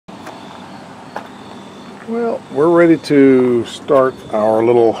Well, we're ready to start our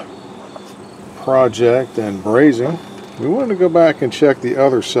little project and brazing. We wanted to go back and check the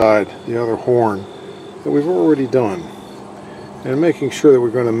other side, the other horn that we've already done, and making sure that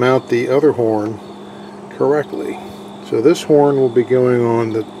we're going to mount the other horn correctly. So this horn will be going on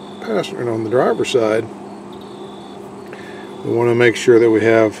the passenger, on the driver's side. We want to make sure that we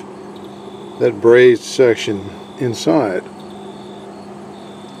have that brazed section inside.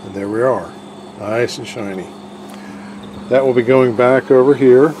 And there we are, nice and shiny. That will be going back over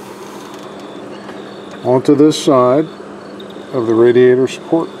here onto this side of the radiator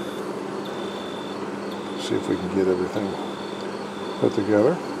support. See if we can get everything put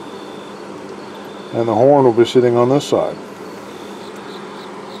together. And the horn will be sitting on this side.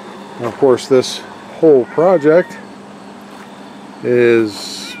 And of course, this whole project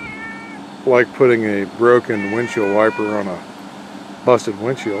is like putting a broken windshield wiper on a busted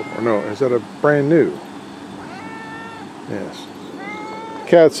windshield. Or no, is that a brand new? Yes.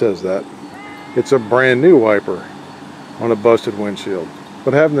 Cat says that. It's a brand new wiper on a busted windshield.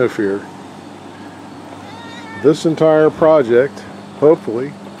 But have no fear. This entire project,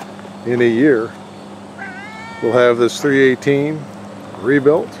 hopefully, in a year, we'll have this 318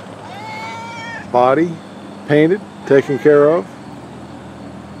 rebuilt, body painted, taken care of,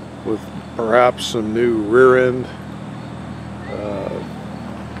 with perhaps some new rear end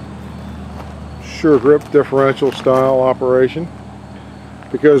sure grip differential style operation,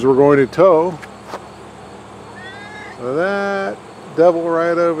 because we're going to tow that devil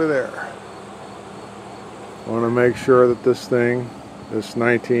right over there. I want to make sure that this thing, this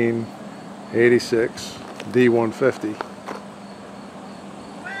 1986 D150,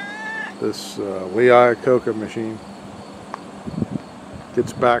 this Lee Iacocca machine,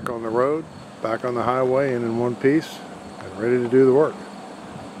 gets back on the road, back on the highway, and in one piece, and ready to do the work.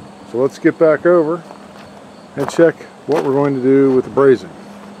 So let's get back over and check what we're going to do with the brazing.